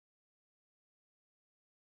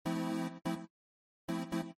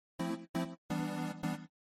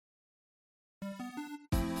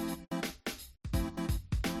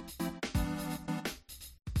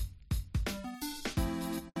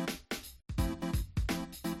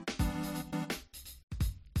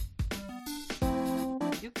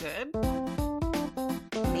good?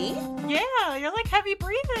 Me? Yeah, you're like heavy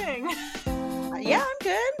breathing. Yeah, I'm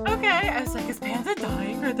good. Okay, I was like, is Panda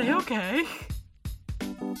dying? Are they okay?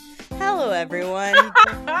 Hello, everyone.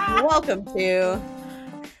 Welcome to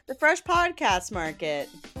the Fresh Podcast Market.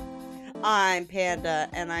 I'm Panda,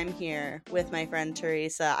 and I'm here with my friend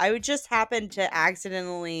Teresa. I would just happen to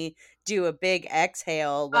accidentally do a big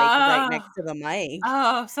exhale, right next to the mic.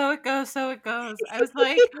 Oh, so it goes, so it goes. I was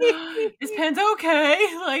like, is Panda okay?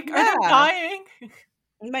 Like, are they Yeah. dying?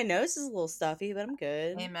 My nose is a little stuffy, but I'm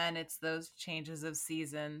good. Amen. It's those changes of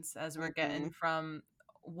seasons as we're getting from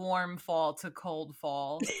warm fall to cold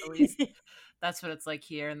fall. At least that's what it's like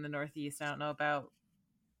here in the Northeast. I don't know about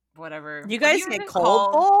whatever. You What do guys you get even cold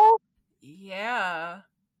call? fall? Yeah.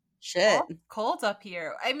 Shit. Cold up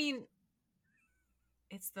here. I mean,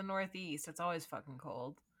 it's the Northeast. It's always fucking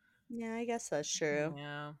cold. Yeah, I guess that's true.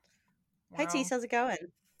 Yeah. Hi, Tease. How's it going?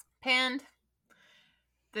 Panned.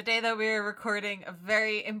 The day that we're recording, a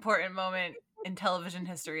very important moment in television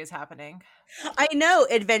history is happening. I know.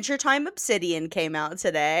 Adventure Time Obsidian came out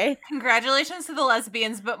today. Congratulations to the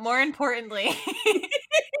lesbians, but more importantly,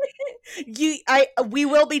 we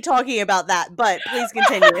will be talking about that, but please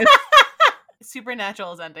continue.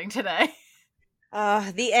 Supernatural is ending today.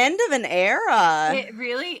 The end of an era. It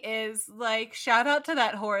really is. Like, shout out to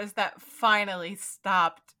that horse that finally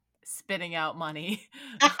stopped spitting out money.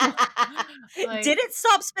 Like, did it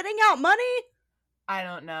stop spitting out money? I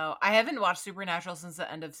don't know. I haven't watched Supernatural since the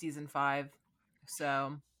end of season 5,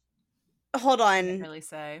 so hold on. I can't really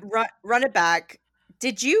say. Run it back.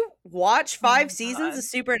 Did you watch 5 seasons of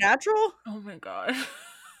Supernatural? Oh my god.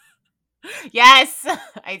 Yes,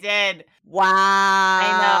 I did.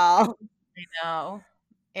 Wow. I know.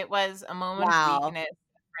 It was a moment of weakness.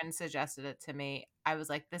 A friend suggested it to me. I was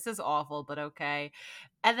like, this is awful, but okay.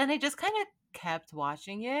 And then I just kind of kept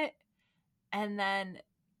watching it. And then...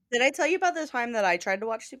 Did I tell you about the time that I tried to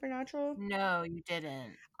watch Supernatural? No, you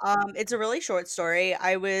didn't. It's a really short story.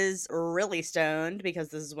 I was really stoned because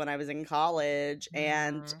this is when I was in college,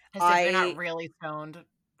 and you're not really stoned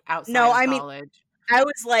outside of college. Mean, I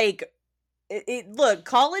was like, look,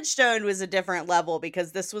 college stoned was a different level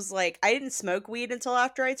because this was like, I didn't smoke weed until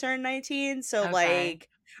after I turned 19, so like,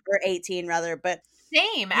 or 18 rather, but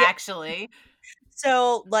same, actually.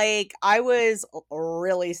 So, like, I was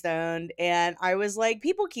really stoned, and I was like,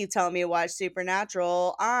 people keep telling me to watch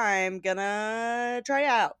Supernatural. I'm gonna try it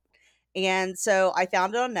out. And so I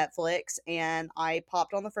found it on Netflix, and I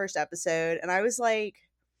popped on the first episode, and I was like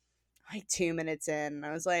 2 minutes in, and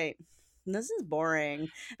I was like, this is boring.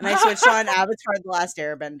 And I switched on Avatar The Last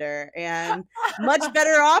Airbender, and much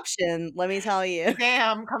better option, let me tell you.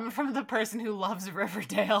 Damn, coming from the person who loves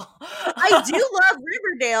Riverdale. I do love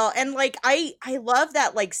Riverdale, and like I love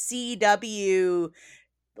that like CW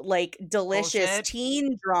like delicious bullshit.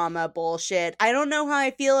 Teen drama bullshit. I don't know how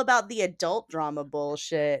I feel about the adult drama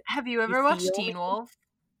bullshit. Have you ever watched Teen Wolf?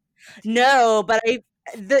 No, but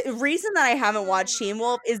the reason that I haven't watched Teen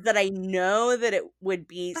Wolf is that I know that it would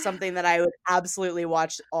be something that I would absolutely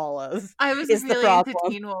watch all of. I was really into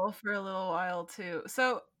Teen Wolf for a little while too.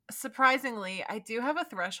 So surprisingly, I do have a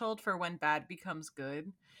threshold for when bad becomes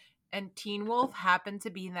good. And Teen Wolf happened to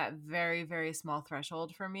be in that very, very small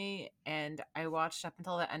threshold for me. And I watched up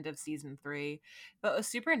until the end of season 3. But with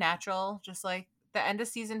Supernatural, just like the end of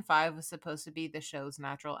season 5 was supposed to be the show's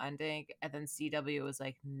natural ending. And then CW was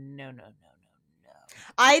like, no.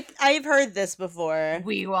 I've heard this before.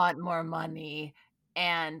 We want more money.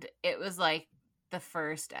 And it was like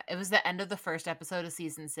it was the end of the first episode of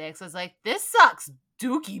season 6. I was like, this sucks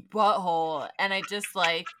dookie butthole. And I just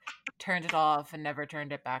like turned it off and never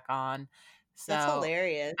turned it back on. So that's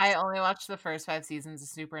hilarious. I only watched the first 5 seasons of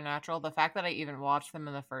Supernatural. The fact that I even watched them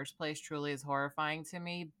in the first place truly is horrifying to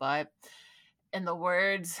me. But in the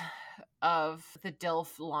words of the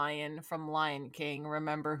Dilf lion from Lion King,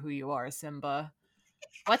 remember who you are, Simba.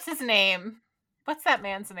 What's his name? What's that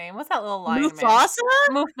man's name? What's that little lion Mufasa?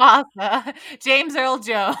 man? Mufasa. James Earl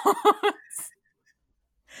Jones.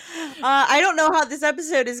 I don't know how this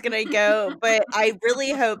episode is going to go, but I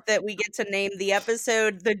really hope that we get to name the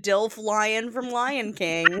episode The Dilf Lion from Lion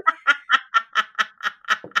King.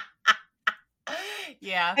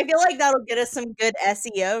 Yeah. I feel like that'll get us some good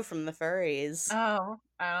SEO from the furries. Oh,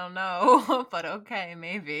 I don't know, but okay,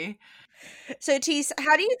 maybe. So, Tease,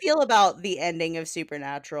 how do you feel about the ending of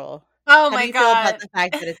Supernatural? Oh how my do you God. feel about the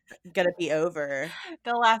fact that it's going to be over?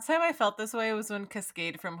 The last time I felt this way was when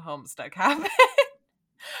Cascade from Homestuck happened.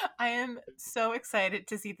 I am so excited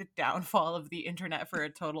to see the downfall of the internet for a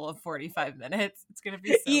total of 45 minutes. It's going to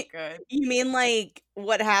be so You, good. you mean like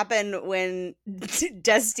what happened when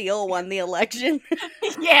Destiel won the election?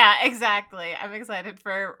 Yeah, exactly. I'm excited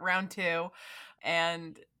for round 2,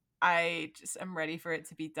 and I just am ready for it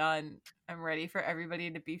to be done. I'm ready for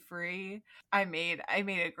everybody to be free. I made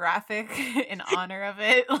a graphic in honor of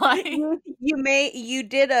it. Like, You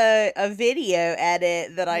did a video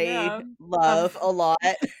edit that I yeah, love of a lot.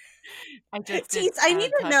 I just did Teets, I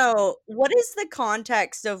need to touch. know, what is the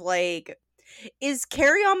context of, like, is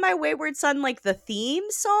Carry On My Wayward Son like the theme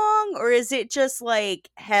song, or is it just like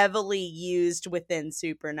heavily used within It's just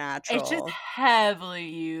Supernatural? heavily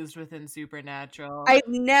used within Supernatural. I've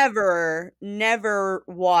never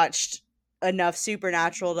watched enough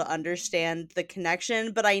Supernatural to understand the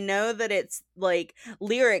connection, but I know that it's like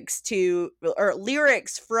lyrics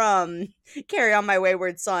from Carry On My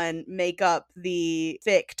Wayward Son make up the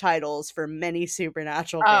fic titles for many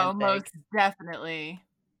Supernatural Oh, fanfics. most definitely.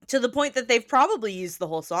 To the point that they've probably used the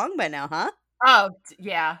whole song by now, huh? Oh,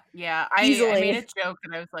 yeah, yeah. I made a Easily. joke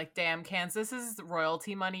and I was like, "Damn, Kansas's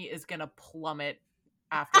royalty money is gonna plummet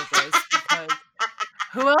after this because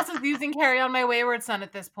who else is using Carry On My Wayward Son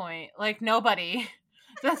at this point? Like, nobody.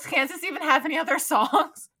 Does Kansas even have any other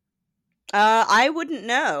songs? I wouldn't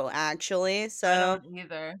know, actually. I So, don't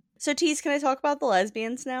either. Tease, can I talk about the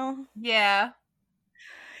lesbians now? Yeah,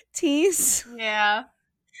 Tease, yeah.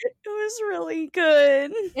 it was really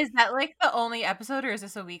good. Is that, like, the only episode, or is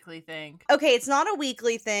this a weekly thing? Okay, it's not a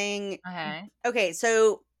weekly thing. Okay. Okay,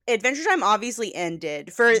 so Adventure Time obviously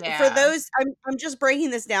ended. For Yeah. those, I'm just breaking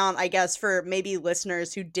this down, I guess, for maybe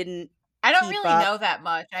listeners who didn't I don't keep really up. know that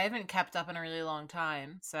much. I haven't kept up in a really long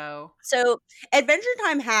time, so So Adventure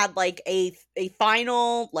Time had like a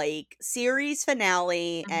final like series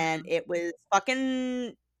finale, and Mhm. it was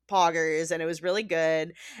fucking poggers, and it was really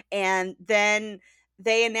good. And then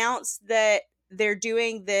they announced that they're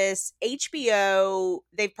doing this HBO.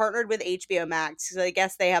 They've partnered with HBO Max, so I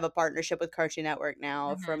guess they have a partnership with Cartoon Network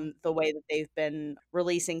now Mhm. from the way that they've been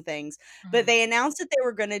releasing things. But Mhm. they announced that they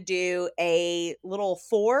were going to do a little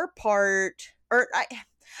 4-part, or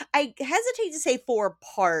I hesitate to say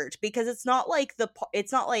 4-part because it's not like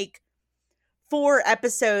 4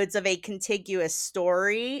 episodes of a contiguous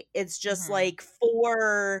story. It's just Mhm. like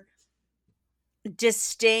 4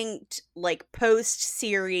 distinct like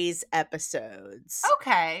post-series episodes.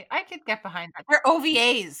 Okay, I could get behind that. They're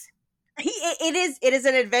OVAs. It is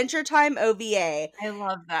an Adventure Time OVA, I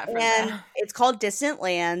love that for and them. it's called Distant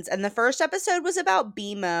Lands, and the first episode was about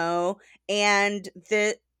BMO, and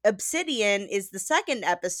the Obsidian is the second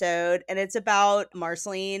episode, and it's about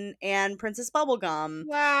Marceline and Princess Bubblegum.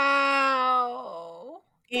 Wow.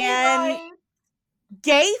 Gay And rights.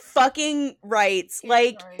 gay fucking rights. Gay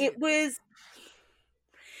Like, it rights.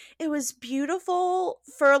 was beautiful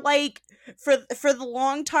for like for the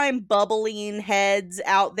long time bubbling heads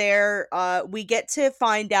out there. We get to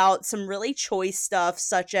find out some really choice stuff,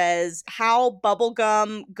 such as how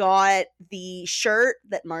Bubblegum got the shirt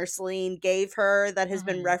that Marceline gave her that has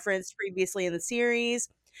been Mhm. referenced previously in the series.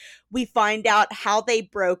 We find out how they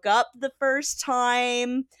broke up the first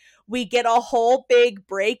time. We get a whole big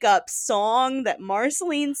breakup song that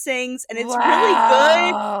Marceline sings, and it's really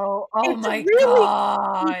good. Wow. Oh It's my really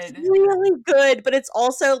it's god. really good, but it's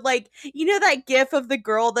also like, you know that gif of the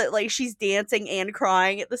girl that like she's dancing and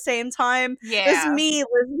crying at the same time? That's Yeah. me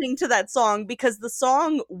listening to that song because the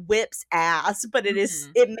song whips ass, but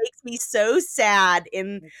Mhm. it makes me so sad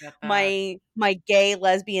in I get that. my gay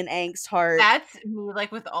lesbian angst heart. That's me,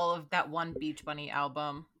 like, with all of that one Beach Bunny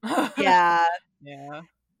album. Yeah. Yeah.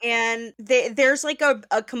 And there's like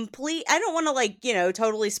a complete, I don't want to like,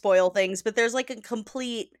 totally spoil things, but there's like a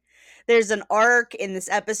complete, there's an arc in this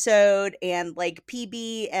episode, and like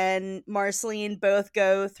PB and Marceline both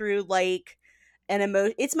go through like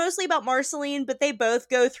it's mostly about Marceline, but they both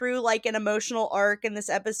go through like an emotional arc in this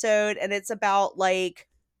episode, and it's about like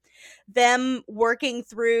them working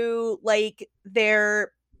through like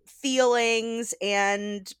their feelings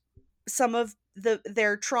and some of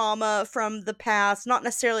their trauma from the past, not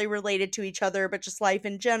necessarily related to each other, but just life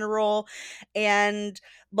in general, and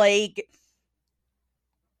like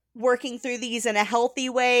working through these in a healthy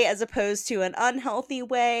way as opposed to an unhealthy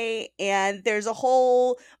way. And there's a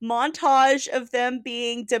whole montage of them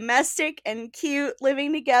being domestic and cute,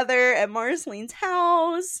 living together at Marceline's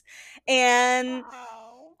house, and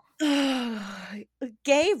Wow.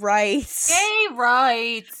 gay rights. Gay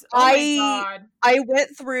rights. Oh my I god. I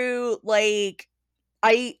went through like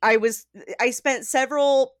I spent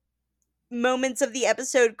several moments of the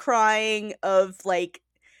episode crying of like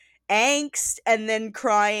angst and then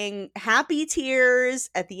crying happy tears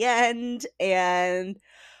at the end. And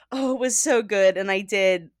oh, it was so good. And I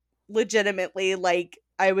did legitimately, like,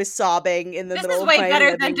 I was sobbing in the This middle is of way my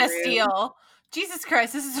better than living room. Destiel. Jesus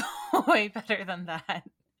Christ, this is way better than that.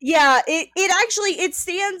 Yeah, it actually it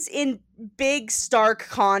stands in big stark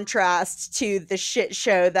contrast to the shit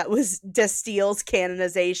show that was Destiel's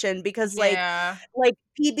canonization, because Yeah. like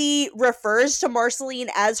PB refers to Marceline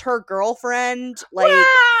as her girlfriend,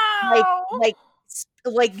 Wow!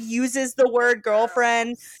 like uses the The word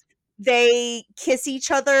girlfriend. girls. They kiss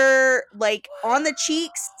each other like on the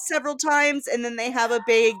cheeks Wow. several times, and then they have a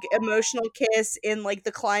big emotional kiss in like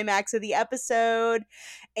the climax of the episode,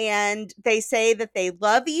 and they say that they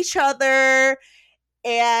love each other.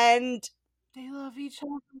 And They love each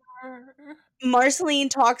other. Marceline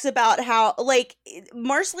talks about how, like,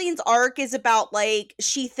 Marceline's arc is about, like,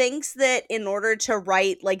 she thinks that in order to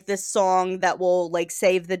write, like, this song that will, like,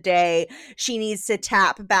 save the day, she needs to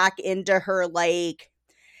tap back into her, like,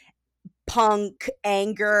 punk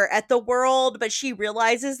anger at the world, but she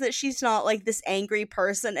realizes that she's not, like, this angry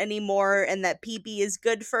person anymore, and that PB is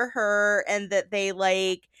good for her, and that they,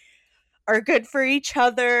 like, are good for each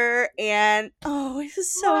other. And oh, it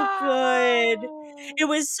was so good. Wow. It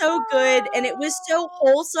was so good, and it was so Wow.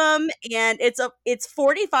 wholesome, and it's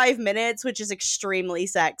 45 minutes, which is extremely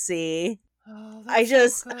sexy. Oh, I that's so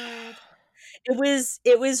just good.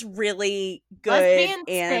 it was really good. Lesbians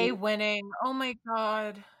stay And winning. Oh my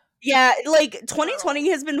god. yeah, like, 2020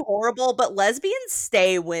 Girls. has been horrible, but lesbians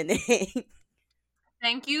stay winning.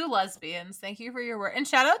 Thank you, lesbians. Thank you for your work. And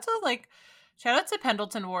shout out to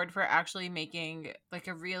Pendleton Ward for actually making like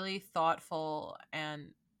a really thoughtful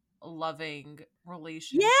and loving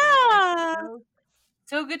relationship. It's Yeah.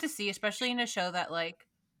 so good to see, especially in a show that like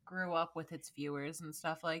grew up with its viewers and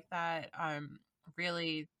stuff like that. I'm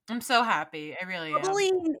so happy. I really am.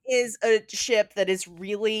 Bubbling is a ship that is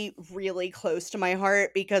really, really close to my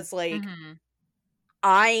heart, because, like, Mhm.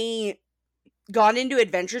 I got into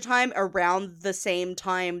Adventure Time around the same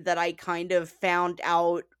time that I kind of found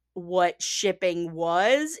out what shipping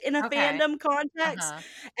was in a Okay. fandom context. Uh-huh.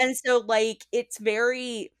 And so, like,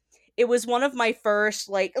 it was one of my first,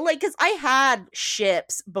 cuz I had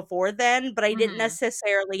ships before then, but I didn't Mhm.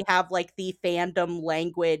 necessarily have, like, the fandom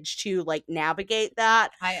language to, like, navigate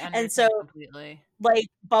that. I And so, understand completely. like,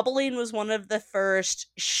 Bubbling was one of the first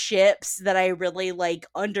ships that I really, like,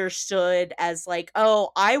 understood as, like,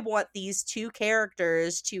 oh, I want these two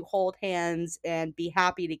characters to hold hands and be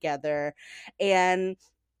happy together. And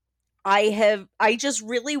I just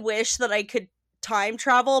really wish that I could time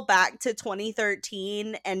travel back to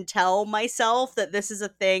 2013 and tell myself that this is a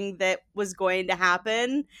thing that was going to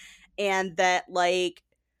happen, and that, like,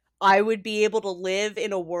 I would be able to live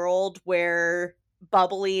in a world where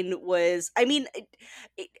Bubbling was, I mean,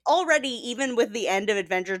 already, even with the end of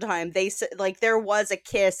Adventure Time, like, there was a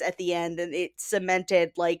kiss at the end, and it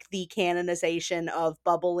cemented, like, the canonization of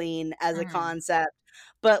Bubbling as a Mhm. concept.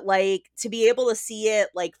 But, like, to be able to see it,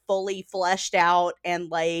 like, fully fleshed out, and,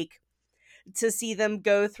 like, to see them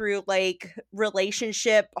go through, like,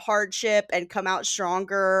 relationship hardship and come out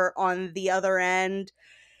stronger on the other end,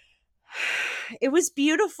 it was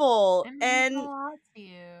beautiful, It means a and lot to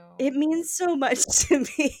you. it means so much to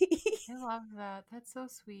me. I love that. That's so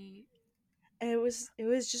sweet. And it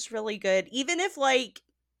was just really good. Even if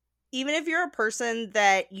you're a person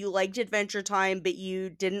that you liked Adventure Time but you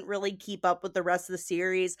didn't really keep up with the rest of the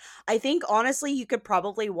series, I think honestly you could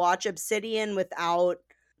probably watch Obsidian without,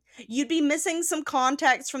 you'd be missing some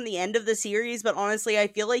context from the end of the series, but honestly, I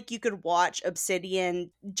feel like you could watch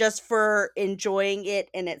Obsidian just for enjoying it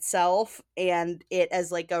in itself, and it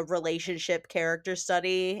as, like, a relationship character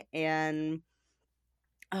study. And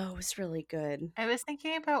oh, it was really good. I was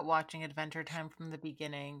thinking about watching Adventure Time from the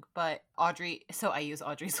beginning, but I use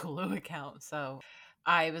Audrey's Hulu account. So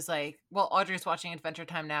I was like, well, Audrey's watching Adventure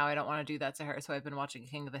Time now. I don't want to do that to her. So I've been watching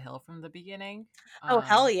King of the Hill from the beginning. Oh,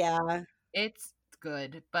 hell Um, yeah. it's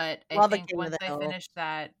good, but I Love a think King of once the I Hill. finish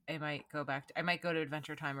that, I might go to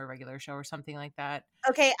Adventure Time or regular show or something like that.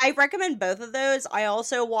 Okay, I recommend both of those. I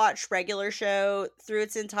also watched Regular Show through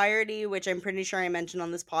its entirety, which I'm pretty sure I mentioned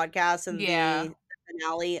on this podcast, and Yeah. the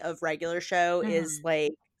finale of Regular Show is, Hmm.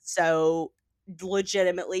 like, so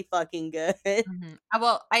legitimately fucking good. Hmm.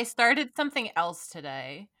 Well, I started something else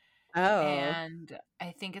today. Oh. And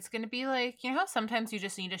I think it's going to be like, you know how sometimes you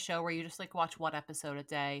just need a show where you just like watch one episode a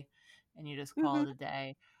day and you just call Mhm. it a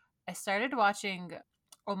day. I started watching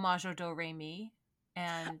Omajo Do Re Mi,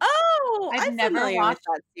 and Oh, I've I'm never familiar with watched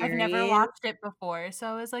that I've never series. watched it before. So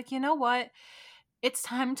I was like, you know what? it's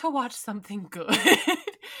time to watch something good.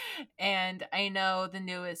 And I know the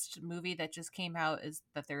newest movie that just came out is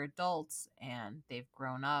that they're adults and they've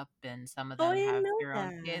grown up, and some of Oh, I them didn't have know their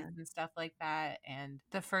own kids that. and stuff like that. And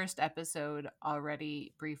the first episode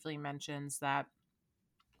already briefly mentions that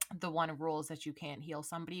the one rule is that you can't heal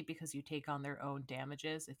somebody because you take on their own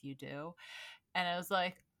damages if you do. And I was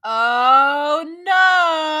like, oh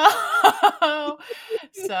no.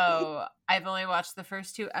 So I've only watched the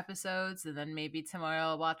first 2 episodes, and then maybe tomorrow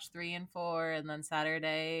I'll watch 3 and 4, and then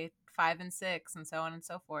Saturday 5 and 6, and so on and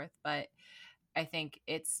so forth. But I think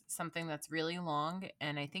it's something that's really long,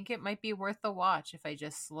 and I think it might be worth the watch if I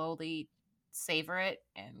just slowly savor it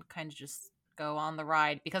and kind of just go on the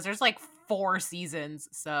ride, because there's like 4 seasons,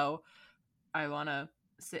 so I want to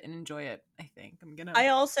sit and enjoy it. I think I'm gonna I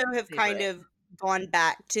also have savor kind it. of gone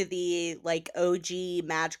back to the, like, OG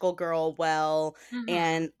Magical Girl well, Mm-hmm.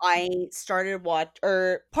 and I started watch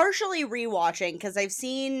or partially rewatching because I've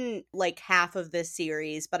seen, like, half of this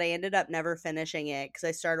series, but I ended up never finishing it because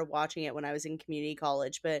I started watching it when I was in community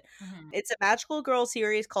college, but Mm-hmm. it's a Magical Girl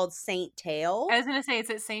series called Saint I Tail. was gonna say, is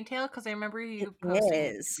it Saint Tail? Because I remember It you posting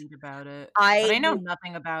a is. tweet about it, but I I know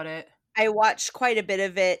nothing about it. I watched quite a bit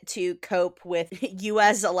of it to cope with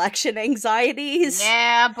US election anxieties.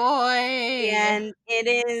 Yeah, boy. And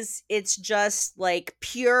it's just like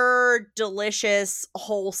pure, delicious,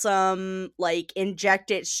 wholesome, like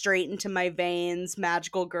inject it straight into my veins,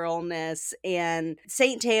 magical girlness. And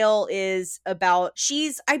Saint Tail is about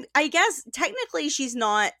I guess technically she's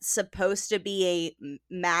not supposed to be a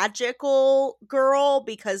magical girl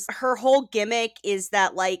because her whole gimmick is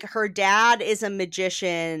that like her dad is a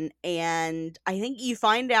magician, and I think you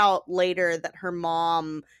find out later that her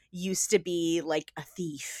mom used to be like a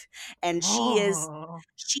thief, and Oh,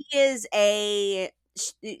 she is a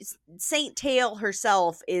Saint Tail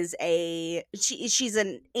herself is she's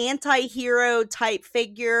an anti-hero type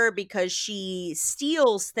figure because she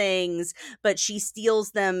steals things, but she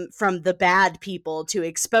steals them from the bad people to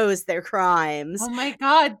expose their crimes. oh my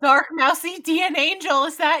God, Dark Mousy DN Angel,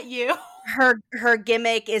 is that you? Her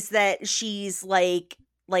gimmick is that she's like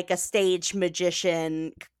a stage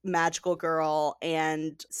magician, magical girl,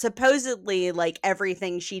 and supposedly like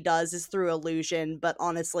everything she does is through illusion, but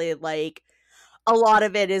honestly like a lot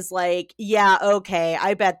of it is like, yeah, okay,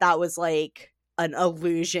 I bet that was like an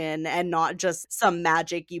illusion and not just some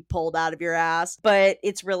magic you pulled out of your ass. But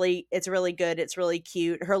it's really good. It's really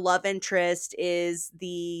cute. Her love interest is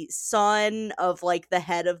the son of like the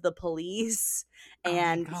head of the police, Oh my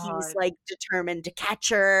and he's God. like determined to catch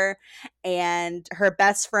her. And her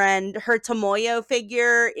best friend, her Tomoyo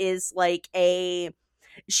figure is like a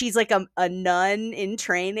she's like a nun in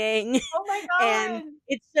training. Oh my And God.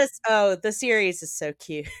 it's just, oh, the series is so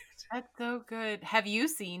cute. That's so good. Have you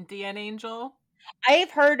seen DN Angel?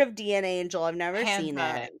 I've heard of DNA Angel, I've never Hands seen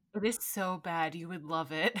on. it. It is so bad. You would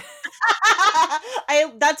love it.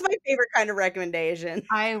 I That's my favorite kind of recommendation.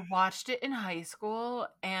 I watched it in high school,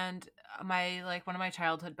 and my like one of my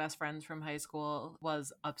childhood best friends from high school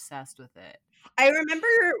was obsessed with it. I remember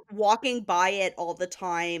walking by it all the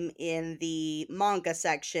time in the manga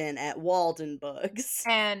section at Walden Books.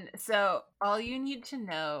 And so all you need to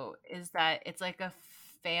know is that it's like a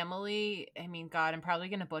family. I mean, God, I'm probably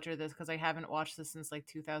going to butcher this because I haven't watched this since like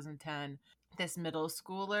 2010. This middle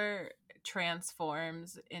schooler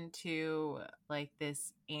transforms into like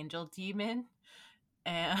this angel demon,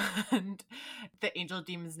 and the angel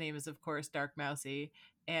demon's name is of course Dark Mousy,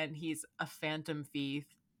 and he's a phantom thief.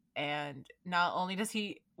 And not only does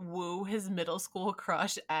he woo his middle school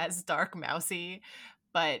crush as Dark Mousy,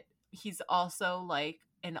 but he's also like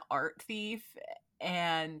an art thief.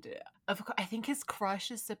 And I think his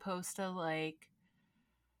crush is supposed to like,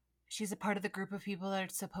 she's a part of the group of people that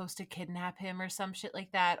are supposed to kidnap him or some shit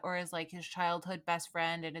like that, or is like his childhood best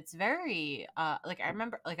friend. And it's very like, I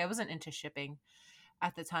remember like I wasn't into shipping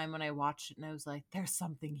at the time when I watched it, and I was like, there's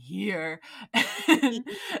something here. And,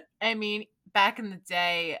 I mean, back in the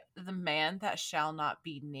day, the man that shall not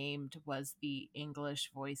be named was the English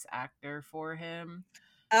voice actor for him.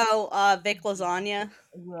 Oh, Vic Lasagna.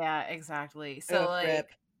 Yeah, exactly. So Oh,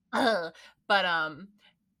 like, rip. but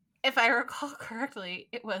if I recall correctly,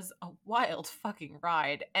 it was a wild fucking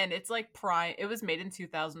ride, and it's like prime. It was made in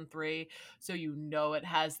 2003, so you know it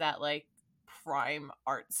has that like prime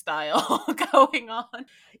art style going on.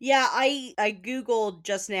 Yeah, I googled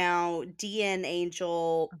just now DN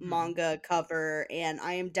Angel Mhm. manga cover, and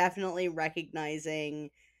I am definitely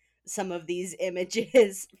recognizing some of these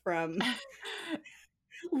images from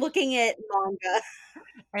looking at manga.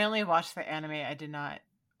 I only watched the anime. I did not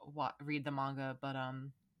read the manga, but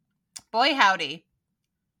boy howdy,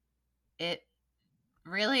 it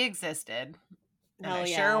really existed. And Hell I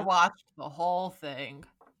yeah. sure watched the whole thing.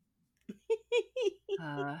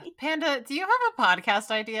 Panda, do you have a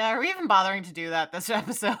podcast idea? Are we even bothering to do that this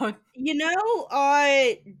episode? You know,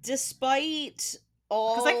 despite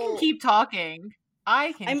Because I can all, keep talking.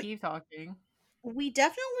 I can I'm, keep talking. we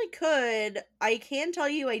definitely could. I can tell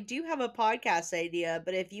you, I do have a podcast idea,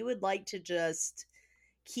 but if you would like to just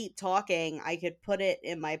keep talking, I could put it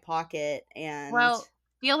in my pocket and. Well,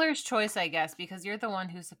 dealer's choice, I guess, because you're the one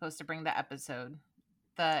who's supposed to bring the episode,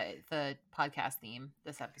 the podcast theme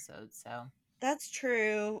this episode. So That's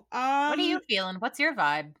true. what are you feeling? What's your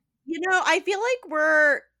vibe? You know, I feel like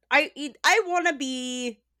I want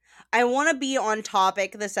to be on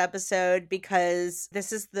topic this episode because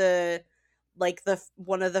this is the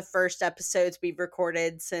one of the first episodes we've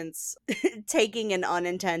recorded since taking an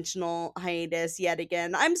unintentional hiatus yet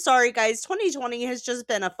again. I'm sorry guys, 2020 has just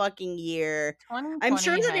been a fucking year. I'm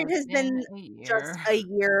sure that it has been just a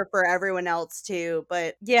year for everyone else too,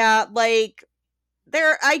 but yeah, like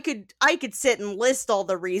I could sit and list all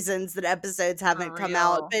the reasons that episodes haven't come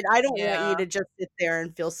out, but I don't want you to just sit there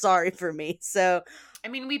and feel sorry for me. So I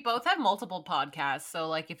mean, we both have multiple podcasts, so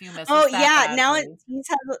like if you miss oh yeah, now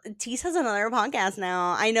Tease has another podcast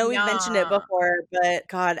now. I know we've mentioned it before, but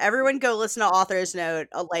God, everyone go listen to Author's Note.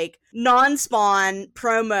 Like non-spawn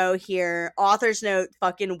promo here. Author's Note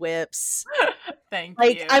fucking whips. Thank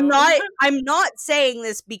you. I'm not saying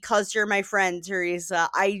this because you're my friend, Teresa.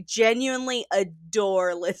 I genuinely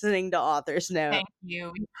adore listening to Author's Note. Thank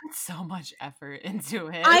you. We put so much effort into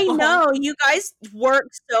it. I know. You guys work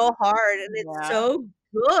so hard and it's so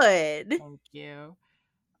good. Thank you.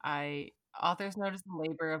 Author's Note is a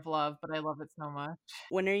labor of love, but I love it so much.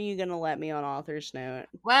 When are you gonna let me on Author's Note?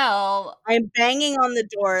 Well, I'm banging on the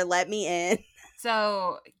door. Let me in.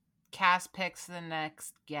 So Cass picks the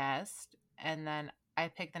next guest, and then I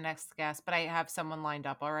pick the next guest, but I have someone lined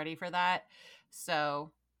up already for that.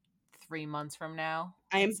 So 3 months from now.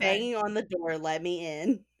 I am banging on the door. Let me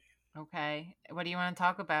in. Okay. What do you want to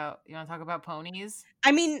talk about? You want to talk about ponies?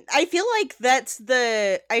 I mean, I feel like that's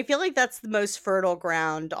the most fertile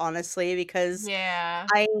ground, honestly, because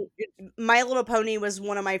My Little Pony was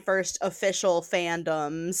one of my first official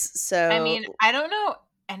fandoms. So I mean, I don't know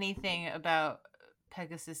anything about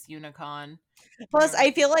Pegasus Unicon. Plus,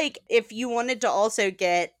 I feel like if you wanted to also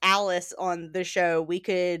get Alice on the show, we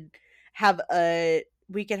could have a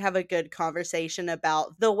good conversation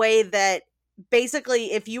about the way that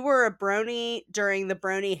basically if you were a brony during the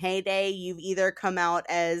brony heyday, you've either come out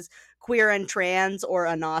as queer and trans or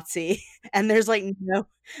a Nazi, and there's like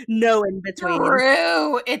no in between.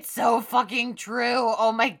 True. It's so fucking true.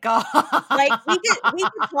 Oh my god. Like we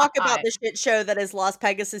could talk about the shit show that is Las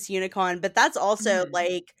Pegasus Unicon, but that's also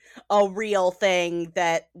like a real thing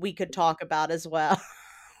that we could talk about as well.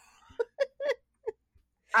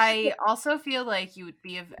 I also feel like you would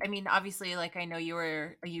be I mean, obviously, like I know you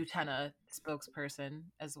were a Utena spokesperson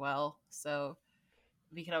as well, so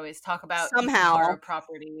we could always talk about somehow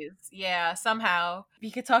properties. Yeah, somehow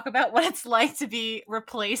we could talk about what it's like to be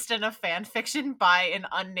replaced in a fan fiction by an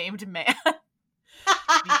unnamed man.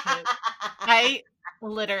 Because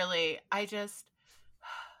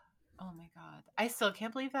oh my god, I still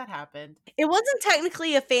can't believe that happened. It wasn't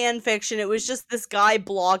technically a fan fiction. It was just this guy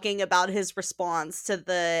blogging about his response to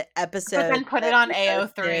the episode. But then put it on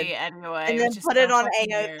AO3 anyway. And then put it on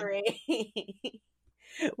AO3.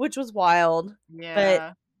 Which was wild. Yeah.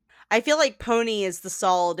 But I feel like Pony is the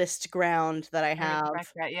solidest ground that I have.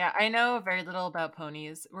 Yeah, I know very little about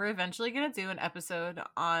ponies. We're eventually going to do an episode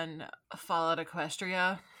on Fallout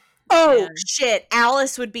Equestria. Oh, shit.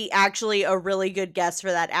 Alice would be actually a really good guest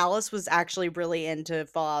for that. Alice was actually really into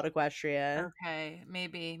Fallout Equestria. Okay,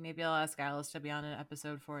 maybe I'll ask Alice to be on an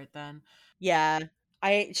episode for it then. Yeah,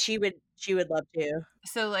 she would love to.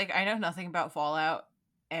 So, like, I know nothing about Fallout,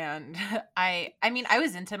 and I mean, I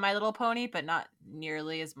was into My Little Pony, but not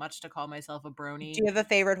nearly as much to call myself a brony. Do you have a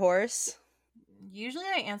favorite horse? Usually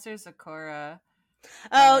I answer Sakura.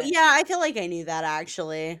 Oh, yeah, I feel like I knew that,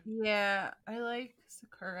 actually. Yeah, I like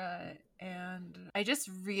Sakura, and I just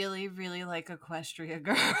really, really like Equestria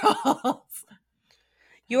girls.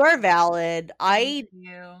 You are valid. I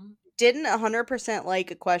didn't 100%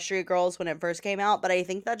 like Equestria Girls when it first came out, but I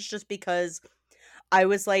think that's just because I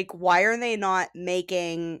was like, why are they not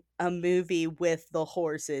making a movie with the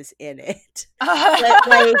horses in it?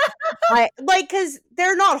 Because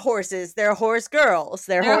they're not horses, they're horse girls.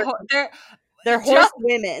 They're horse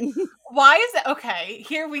women. Why is it? Okay,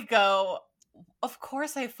 here we go. Of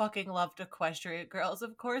course I fucking loved Equestria Girls.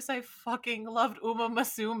 Of course I fucking loved Uma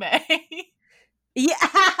Musume. Yeah.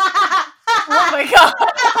 Oh my god.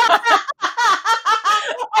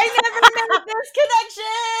 I never made this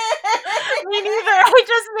connection. Me neither. I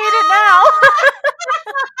just made it now.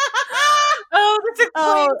 Oh, this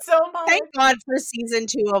Oh, explains so much. thank God for season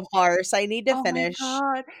 2 of Hearts. I need to Oh finish. my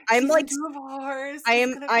god. I'm Season like 2 of Hearts. I is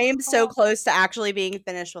am gonna so come. close to actually being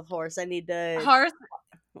finished with Horse. I need to Hearts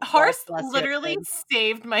watch the rest of it literally then.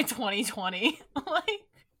 saved my 2020. Like,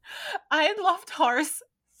 I loved Hearts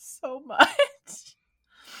so much.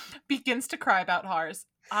 Begins to cry about Hearts.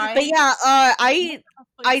 But yeah, I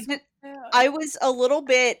was a little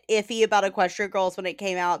bit iffy about Equestria Girls when it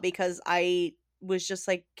came out because I was just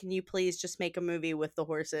like, can you please just make a movie with the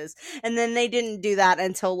horses? And then they didn't do that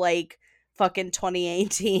until like fucking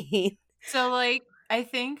 2018. So, like, I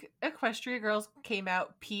think Equestria Girls came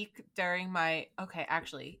out peak during my. Okay,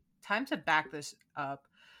 actually, time to back this up.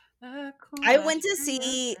 I went to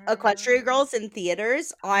see Equestria Girls in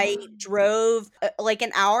theaters. I drove like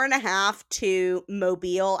an hour and a half to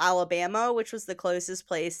Mobile, Alabama, which was the closest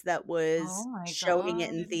place that was showing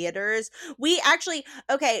it in theaters. We actually,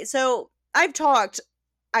 okay, so I've talked,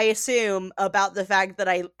 I assume, about the fact that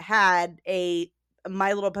I had a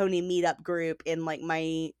My Little Pony meetup group in like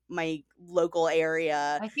my local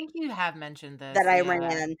area. I think you have mentioned this That I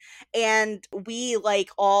ran, and we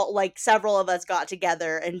like all like several of us got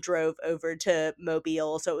together and drove over to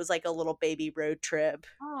Mobile, so it was like a little baby road trip.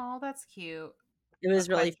 Oh, that's cute. It was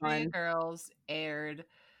really Equestria fun. Girls aired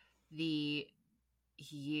the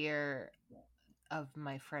year of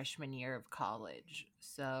my freshman year of college,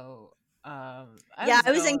 so I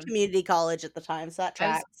was in community college at the time, so that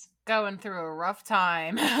tracks. Going through a rough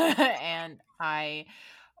time, and I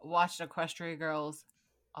watched Equestria Girls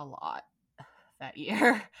a lot that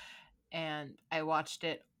year, and I watched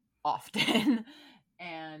it often.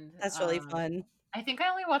 And that's really fun. I think I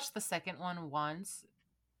only watched the second one once,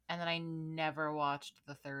 and then I never watched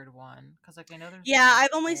the third one because, like, I know there's. Yeah, I've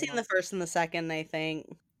only seen the first and the second, I think.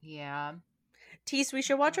 Yeah. Tease, we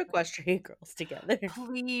should watch Equestria Girls together.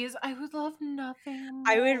 Please, I would love nothing more.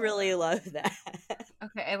 I would really love that.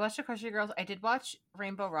 Okay, I watched Equestria Girls. I did watch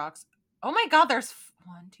Rainbow Rocks. Oh my god, there's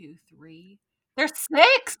 1, 2, 3. There's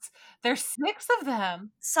 6. There's 6 of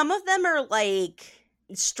them. Some of them are like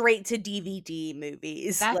straight to DVD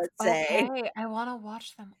movies. Let's say. Okay. I want to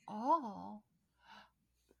watch them all.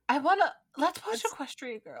 Let's watch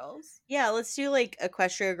Equestria Girls. Yeah, let's do like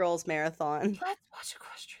Equestria Girls marathon. Let's watch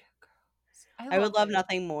Equestria Girls. I would love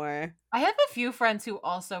nothing more. I have a few friends who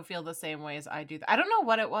also feel the same way as I do. I don't know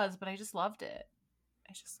what it was, but I just loved it.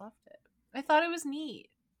 I thought it was neat.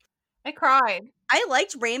 I cried. I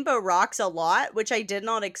liked Rainbow Rocks a lot, which I did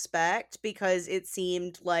not expect because it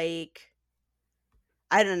seemed like,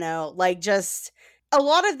 I don't know, like just a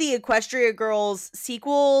lot of the Equestria Girls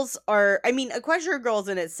sequels are, I mean, Equestria Girls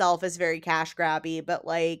in itself is very cash grabby, but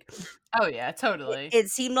like, oh yeah, totally. It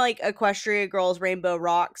seemed like Equestria Girls Rainbow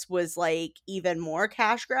Rocks was like even more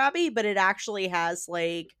cash grabby, but it actually has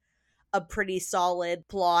like a pretty solid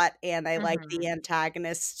plot, and I like the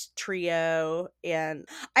antagonist trio, and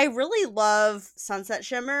I really love Sunset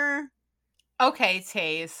Shimmer. Okay,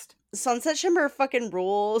 taste. Sunset Shimmer fucking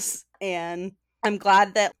rules, and I'm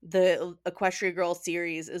glad that the Equestria Girls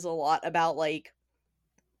series is a lot about like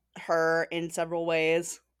her in several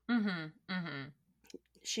ways.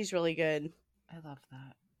 She's really good. I love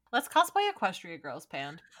that. Let's cosplay Equestria Girls,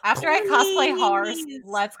 Pand. After I cosplay Horse,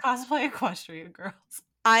 let's cosplay Equestria Girls.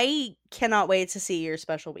 I cannot wait to see your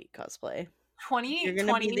special week cosplay. 2020. You're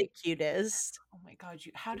gonna be the cutest. Oh my god,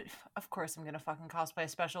 of course I'm gonna fucking cosplay a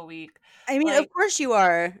special week. I mean, of course you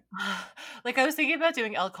are. Like, I was thinking about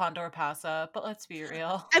doing El Condor Pasa, but let's be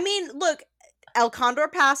real. I mean, look, El Condor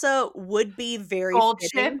Pasa would be very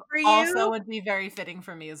fitting for you. Also would be very fitting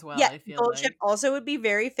for me as well. Yeah, I feel Gold Ship also would be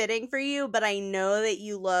very fitting for you, but I know that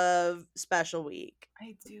you love Special Week.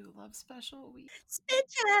 I do love Special Week.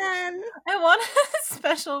 Stitchin'! I want a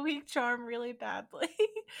Special Week charm really badly.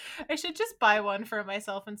 I should just buy one for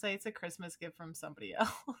myself and say it's a Christmas gift from somebody else.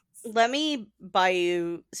 Let me buy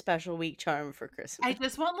you Special Week charm for Christmas. I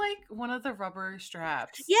just want like one of the rubber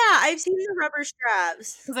straps. Yeah, I've seen the rubber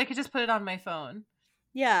straps. Because I could just put it on my phone.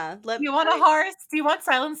 Yeah. You want a horse? Do you want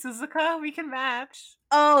Silent Suzuka? We can match.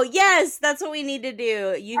 Oh, yes, that's what we need to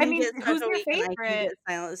do. You can get who's your Week favorite? And I can get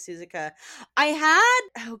Silent Suzuka. I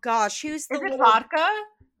had, oh gosh, who's the Is it Vodka?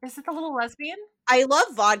 Is it the little lesbian? I love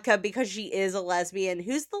Vodka because she is a lesbian.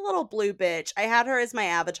 Who's the little blue bitch? I had her as my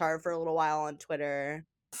avatar for a little while on Twitter.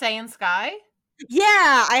 Saiyan Sky?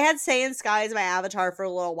 Yeah, I had Saiyan Sky as my avatar for a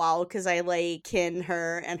little while because I like kin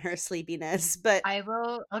her and her sleepiness. But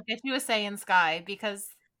I'll get you a Saiyan Sky because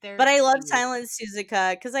they're. But I love Silent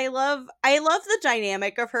Suzuka because I love the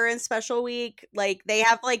dynamic of her in Special Week. Like they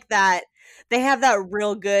have that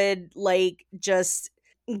real good like just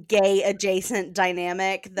gay adjacent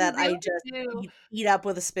dynamic We that I really just do. eat up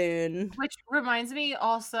with a spoon. Which reminds me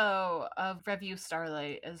also of Revue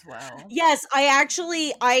Starlight as well. Yes,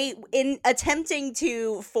 in attempting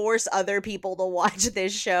to force other people to watch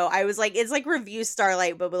this show, I was like, it's like Review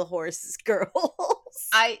Starlight, but with horse girls.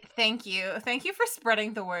 I thank you. Thank you for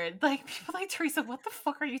spreading the word. Like, people like, Teresa, what the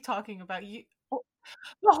fuck are you talking about?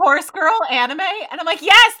 The horse girl anime? And I'm like,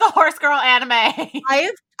 yes, the horse girl anime.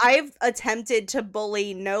 I've attempted to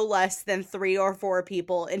bully no less than 3 or 4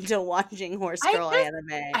 people into watching horse girl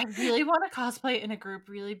anime. I really want to cosplay in a group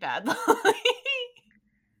really badly.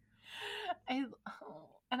 And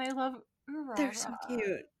I love Urara. They're so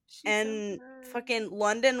cute. She's And so fucking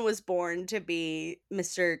London was born to be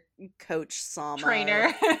Mr. Coach Sama.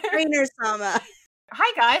 Trainer. Trainer Sama.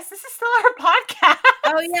 Hi guys, this is still our podcast.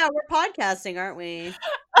 Oh yeah, we're podcasting, aren't we?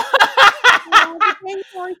 Oh, the thing's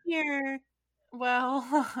on here. Well,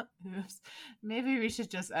 oops. Maybe we should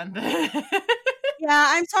just end it. Yeah,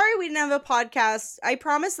 I'm sorry we didn't have a podcast. I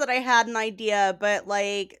promised that I had an idea, but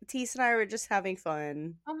like Tease and I were just having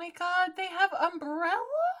fun. Oh my god, they have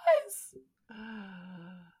umbrellas.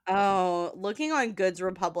 Oh, looking on Goods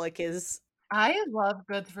Republic is I love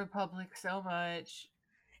Goods Republic so much.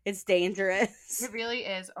 It's dangerous. It really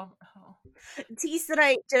is. Oh. Tease, did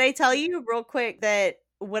I tell you real quick that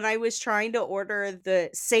when I was trying to order the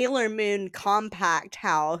Sailor Moon compact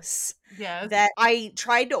house, yes, that I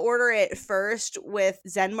tried to order it first with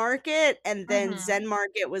Zen Market, and then Zen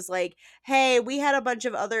Market was like, hey, we had a bunch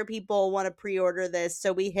of other people want to pre-order this,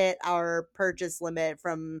 so we hit our purchase limit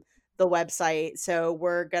from the website, so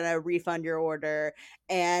we're gonna refund your order.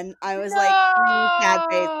 And I was like, sad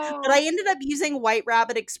face. But I ended up using White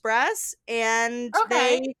Rabbit Express, and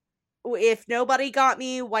if nobody got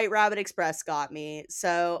me, White Rabbit Express got me.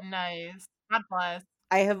 So nice. God bless.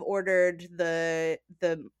 I have ordered the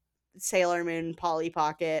Sailor Moon Polly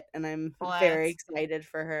Pocket, and I'm very excited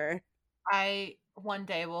for her. I one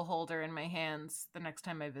day will hold her in my hands the next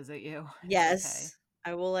time I visit you. Yes,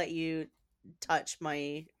 I will let you touch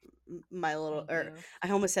my little, or I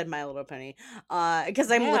almost said My Little Pony, because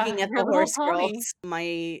I'm looking at the horse girls,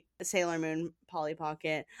 my Sailor Moon Polly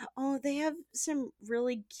Pocket. Oh, they have some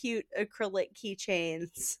really cute acrylic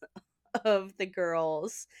keychains of the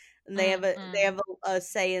girls. And they have a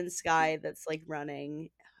Saiyan Sky that's like running.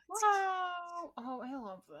 Wow! Oh, I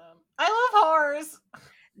love them. I love horse.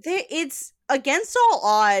 It's against all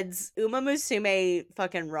odds. Uma Musume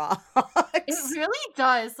fucking rocks. It really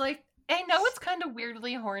does. Like, I know it's kind of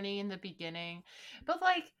weirdly horny in the beginning, but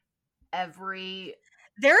like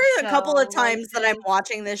there are a couple of times that I'm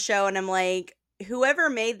watching this show and I'm like, whoever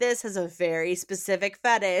made this has a very specific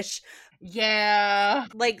fetish. Yeah.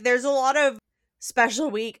 Like, there's a lot of special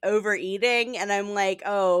week overeating, and I'm like,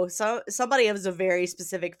 oh, so somebody has a very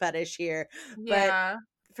specific fetish here. Yeah. But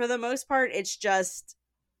for the most part, it's just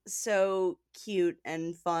so cute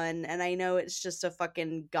and fun. And I know it's just a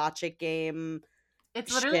fucking gotcha game.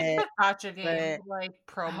 It's literally a gotcha game, like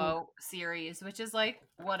promo series, which is like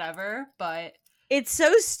whatever, but it's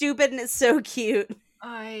so stupid and it's so cute.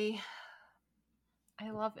 I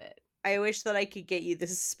love it. I wish that I could get you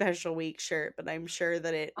this special week shirt, but I'm sure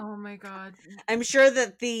that it. Oh my god! I'm sure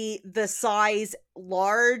that the size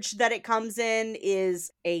large that it comes in is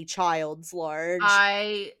a child's large.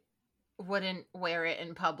 I wouldn't wear it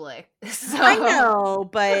in public. So. I know,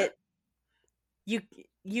 but you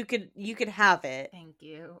could have it. Thank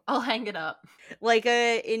you. I'll hang it up. Like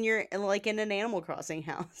in an Animal Crossing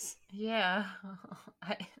house. Yeah.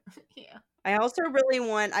 I also really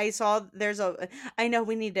want. I know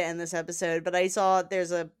we need to end this episode, but I saw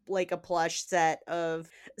there's a plush set of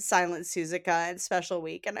Silent Suzuka and Special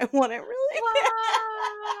Week, and I want it really bad.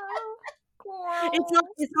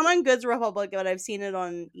 It's not on Goods Republic, but I've seen it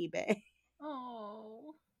on eBay.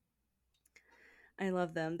 Oh, I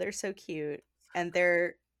love them. They're so cute, and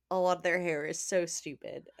a lot of their hair is so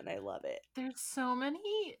stupid, and I love it. There's so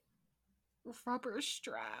many rubber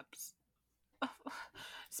straps.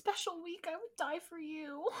 Special Week, I would die for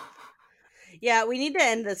you. Yeah, we need to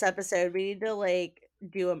end this episode. We need to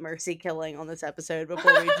do a mercy killing on this episode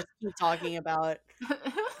before we just keep talking about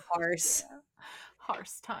horse. Yeah.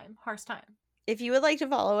 Horse time. If you would like to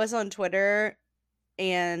follow us on Twitter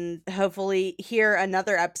and hopefully hear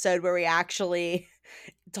another episode where we actually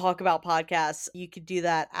talk about podcasts, you could do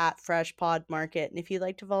that at Fresh Pod Market. And if you'd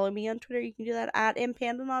like to follow me on Twitter, you can do that at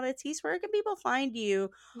Impandonautis. Where can people find you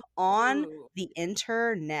on the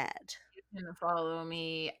internet? You can follow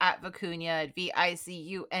me at Vicuña,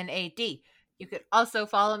 VICUNAD. You could also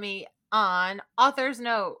follow me on Author's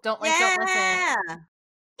Note. Don't listen.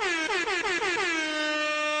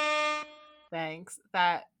 Thanks.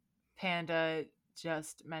 That panda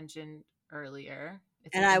just mentioned earlier.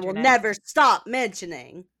 It's And an I will internet. never stop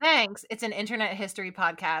mentioning. Thanks. It's an internet history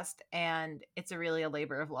podcast, and it's really a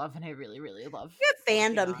labor of love, and I really, really love We're a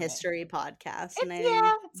working fandom on it. history podcast, and It's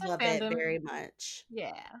I it's love a it fandom. very much.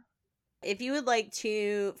 Yeah. If you would like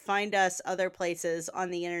to find us other places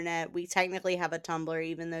on the internet, we technically have a Tumblr,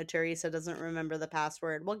 even though Teresa doesn't remember the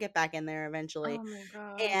password. We'll get back in there eventually. Oh my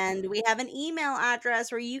god. And we have an email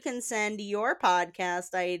address where you can send your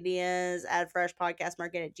podcast ideas at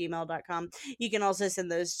freshpodcastmarket@gmail.com. You can also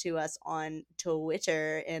send those to us on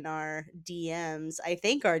Twitter in our DMs. I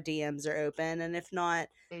think our DMs are open, and if not,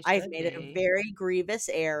 They I've should made a be. very grievous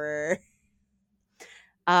error.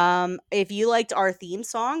 If you liked our theme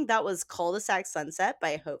song, that was Cul-de-sac Sunset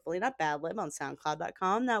by Hopefully Not Bad Lib on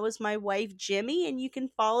SoundCloud.com. That was my wife, Jimmy, and you can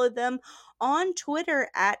follow them on Twitter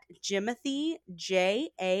at Jimothy, Jaam.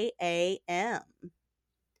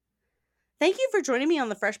 Thank you for joining me on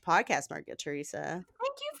the Fresh Podcast Market, Teresa.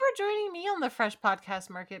 Thank you for joining me on the Fresh Podcast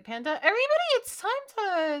Market, Panda. Everybody, it's time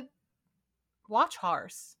to watch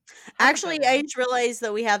Horse. Actually, I just realized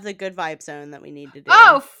that we have the Good Vibe Zone that we need to do.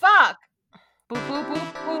 Oh, fuck! Boop, boop,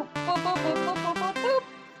 boop, boop, boop, boop, boop, boop, boop, boop, boop.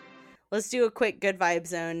 Let's do a quick Good Vibe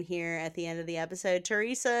Zone here at the end of the episode.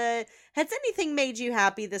 Teresa, has anything made you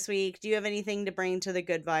happy this week? Do you have anything to bring to the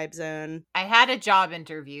Good Vibe Zone? I had a job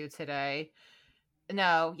interview today.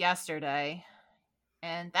 No, yesterday.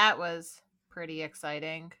 And that was pretty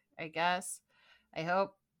exciting, I guess. I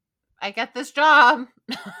hope I get this job.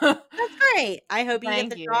 That's great. I hope you get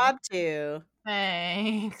Thank the you. job too.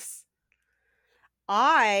 Thanks.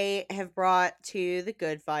 I have brought to the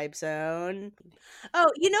Good Vibe Zone. Oh,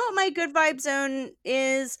 you know what my Good Vibe Zone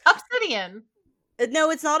is? Obsidian. No,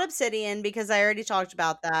 it's not Obsidian because I already talked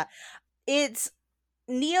about that. It's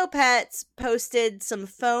Neopets posted some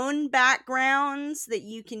phone backgrounds that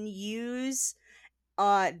you can use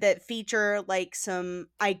that feature like some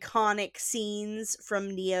iconic scenes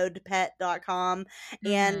from neopet.com,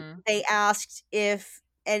 and they asked if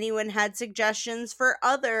anyone had suggestions for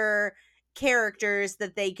other characters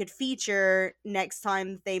that they could feature next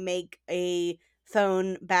time they make a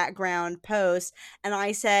phone background post, and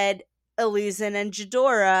I said Illusion and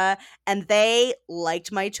Jadora, and they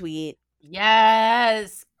liked my tweet.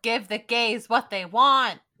 Yes, give the gays what they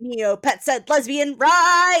want. Neopets said lesbian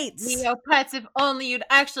rights. Neopets, if only you'd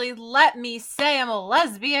actually let me say I'm a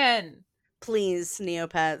lesbian. Please,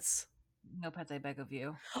 Neopets. Neopets, I beg of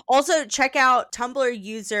you. Also, check out Tumblr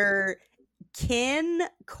user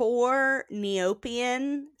Kincore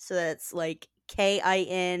Neopian. So that's like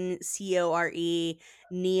KINCORE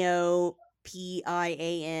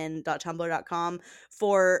neopian.tumblr.com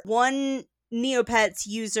for one Neopets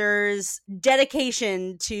user's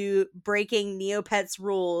dedication to breaking Neopets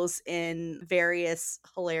rules in various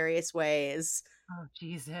hilarious ways. Oh,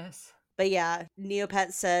 Jesus. But yeah,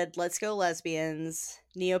 Neopets said, let's go lesbians.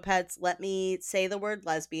 Neopets, let me say the word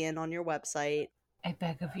lesbian on your website. I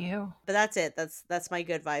beg of you. But that's it. That's my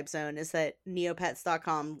Good Vibe Zone, is that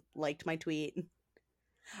neopets.com liked my tweet.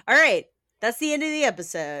 All right. That's the end of the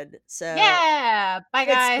episode. So yeah, bye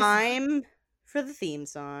guys. It's time for the theme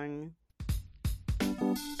song.